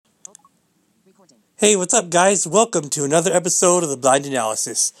Hey, what's up, guys? Welcome to another episode of the Blind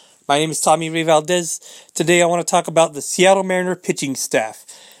Analysis. My name is Tommy Ray Valdez. Today I want to talk about the Seattle Mariner pitching staff.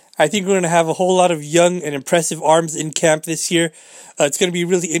 I think we're going to have a whole lot of young and impressive arms in camp this year. It's going to be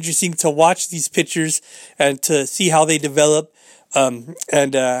really interesting to watch these pitchers and to see how they develop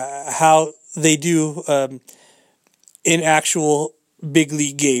and how they do in actual big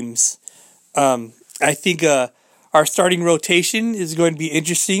league games. I think our starting rotation is going to be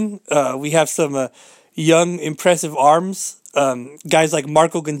interesting. We have some young, impressive arms. Guys like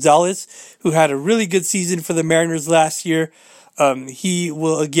Marco Gonzalez, who had a really good season for the Mariners last year. He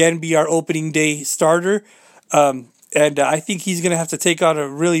will again be our opening day starter. And I think he's going to have to take on a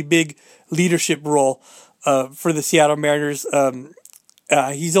really big leadership role for the Seattle Mariners.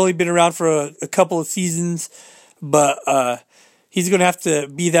 He's only been around for a couple of seasons, but he's going to have to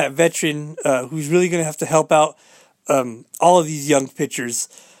be that veteran who's really going to have to help out all of these young pitchers.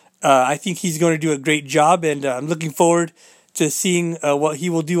 I think he's going to do a great job, and I'm looking forward to seeing what he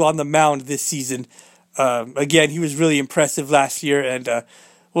will do on the mound this season. Again, he was really impressive last year, and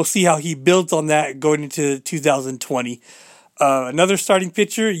we'll see how he builds on that going into 2020. Another starting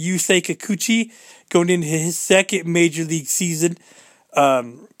pitcher, Yusei Kikuchi, going into his second major league season.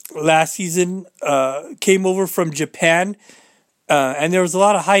 Last season, came over from Japan, and there was a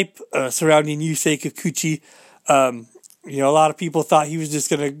lot of hype surrounding Yusei Kikuchi. A lot of people thought he was just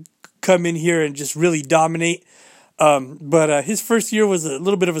going to come in here and just really dominate. But his first year was a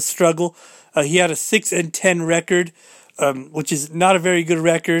little bit of a struggle. He had a 6-10 record, which is not a very good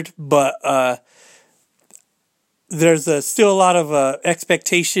record, but there's still a lot of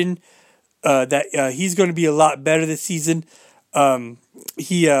expectation that he's going to be a lot better this season.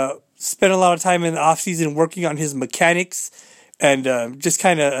 He spent a lot of time in the offseason working on his mechanics and just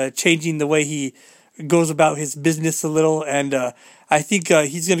kind of changing the way he goes about his business a little. And I think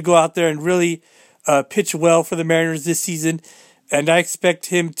he's going to go out there and really pitch well for the Mariners this season. And I expect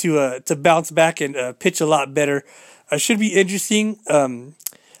him to bounce back and pitch a lot better. Should be interesting.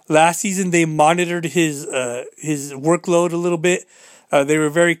 Last season they monitored his workload a little bit. They were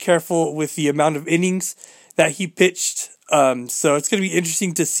very careful with the amount of innings that he pitched. So it's going to be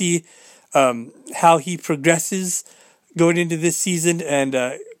interesting to see how he progresses going into this season,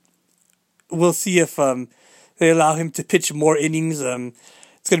 and we'll see if they allow him to pitch more innings.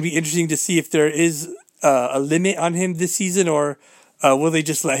 It's going to be interesting to see if there is a limit on him this season, or will they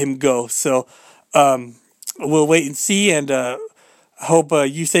just let him go? So we'll wait and see, and hope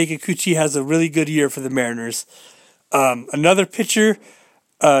Yusei Kikuchi has a really good year for the Mariners. Another pitcher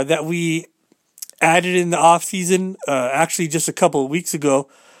that we added in the offseason, actually just a couple of weeks ago,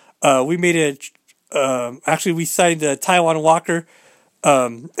 we signed Taijuan Walker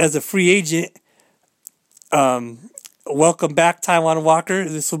as a free agent. Welcome back, Taijuan Walker.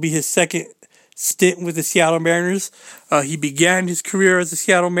 This will be his second stint with the Seattle Mariners. He began his career as a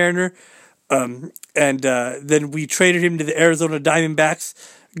Seattle Mariner, and then we traded him to the Arizona Diamondbacks.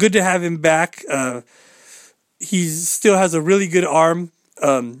 Good to have him back. He still has a really good arm.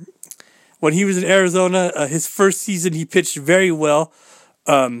 When he was in Arizona, his first season, he pitched very well.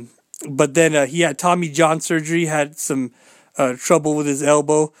 But then he had Tommy John surgery, had some trouble with his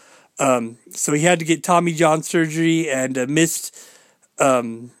elbow. So he had to get Tommy John surgery and missed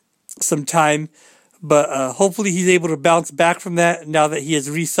some time. But hopefully he's able to bounce back from that now that he has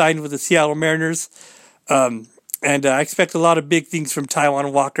re-signed with the Seattle Mariners. And I expect a lot of big things from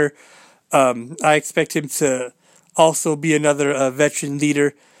Taijuan Walker. I expect him to also be another veteran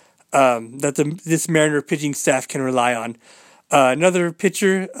leader that this Mariner pitching staff can rely on. Another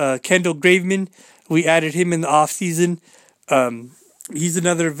pitcher, Kendall Graveman, we added him in the offseason. He's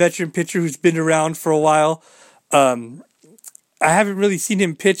another veteran pitcher who's been around for a while. I haven't really seen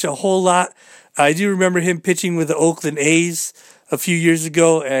him pitch a whole lot. I do remember him pitching with the Oakland A's a few years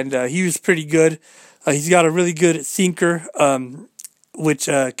ago, and he was pretty good. He's got a really good sinker, which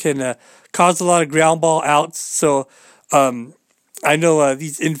can cause a lot of ground ball outs. So I know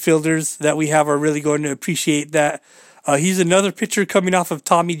these infielders that we have are really going to appreciate that. He's another pitcher coming off of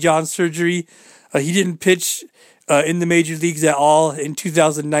Tommy John surgery. He didn't pitch in the major leagues at all in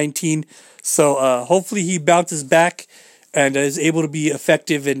 2019. So hopefully he bounces back and is able to be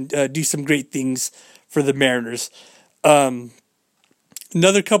effective and do some great things for the Mariners.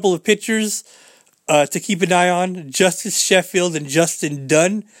 Another couple of pitchers to keep an eye on, Justice Sheffield and Justin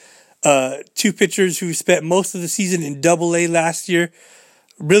Dunn. Two pitchers who spent most of the season in Double-A last year.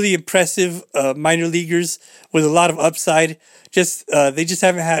 Really impressive minor leaguers with a lot of upside. They just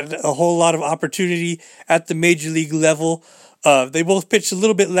haven't had a whole lot of opportunity at the major league level. They both pitched a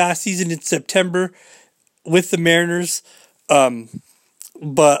little bit last season in September with the Mariners.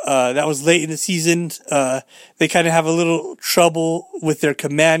 but that was late in the season. They kind of have a little trouble with their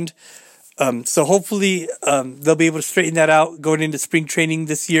command. So hopefully they'll be able to straighten that out going into spring training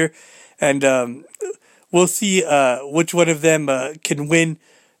this year. And we'll see which one of them can win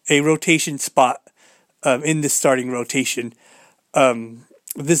a rotation spot in this starting rotation.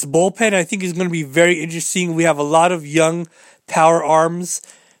 This bullpen, I think, is going to be very interesting. We have a lot of young power arms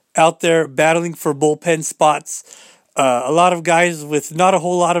out there battling for bullpen spots. A lot of guys with not a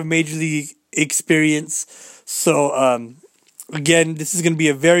whole lot of major league experience. So, again, this is going to be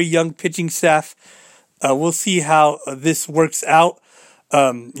a very young pitching staff. We'll see how this works out.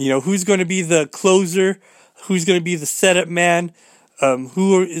 Who's going to be the closer? Who's going to be the setup man?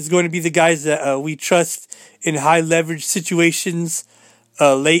 Who is going to be the guys that we trust in high leverage situations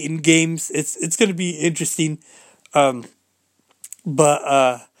late in games? It's going to be interesting.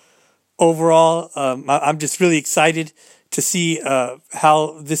 But overall, I'm just really excited to see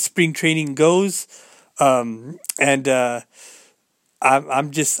how this spring training goes. I'm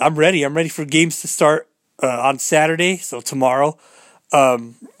ready. I'm ready for games to start on Saturday, so tomorrow.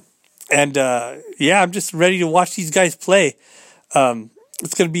 I'm just ready to watch these guys play.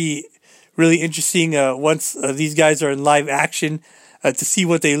 It's going to be really interesting once these guys are in live action to see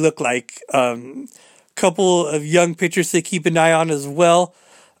what they look like. Couple of young pitchers to keep an eye on as well.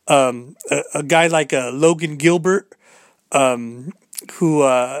 A guy like Logan Gilbert, who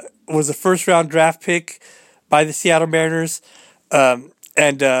was a first-round draft pick by the Seattle Mariners.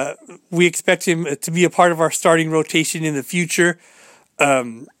 We expect him to be a part of our starting rotation in the future.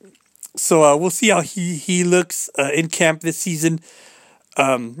 So we'll see how he looks in camp this season.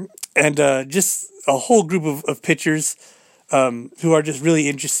 Just a whole group of pitchers who are just really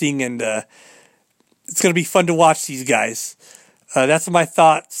interesting, and it's going to be fun to watch these guys. That's my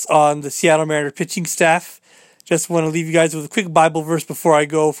thoughts on the Seattle Mariners pitching staff. Just want to leave you guys with a quick Bible verse before I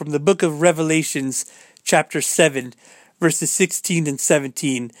go from the book of Revelations, chapter 7, verses 16 and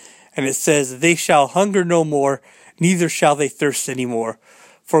 17. And it says, "They shall hunger no more, neither shall they thirst any more.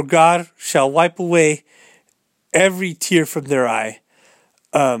 For God shall wipe away every tear from their eye."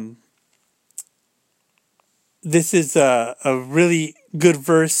 This is a really good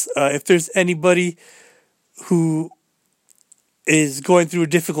verse. If there's anybody who is going through a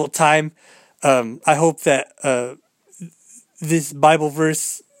difficult time, I hope that these Bible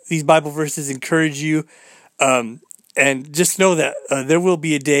verses encourage you. And just know that there will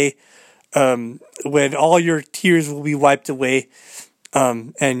be a day when all your tears will be wiped away,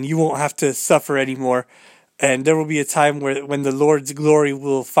 and you won't have to suffer anymore. And there will be a time when the Lord's glory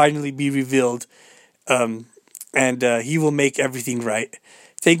will finally be revealed, and He will make everything right.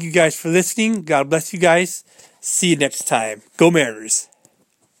 Thank you guys for listening. God bless you guys. See you next time. Go Mariners.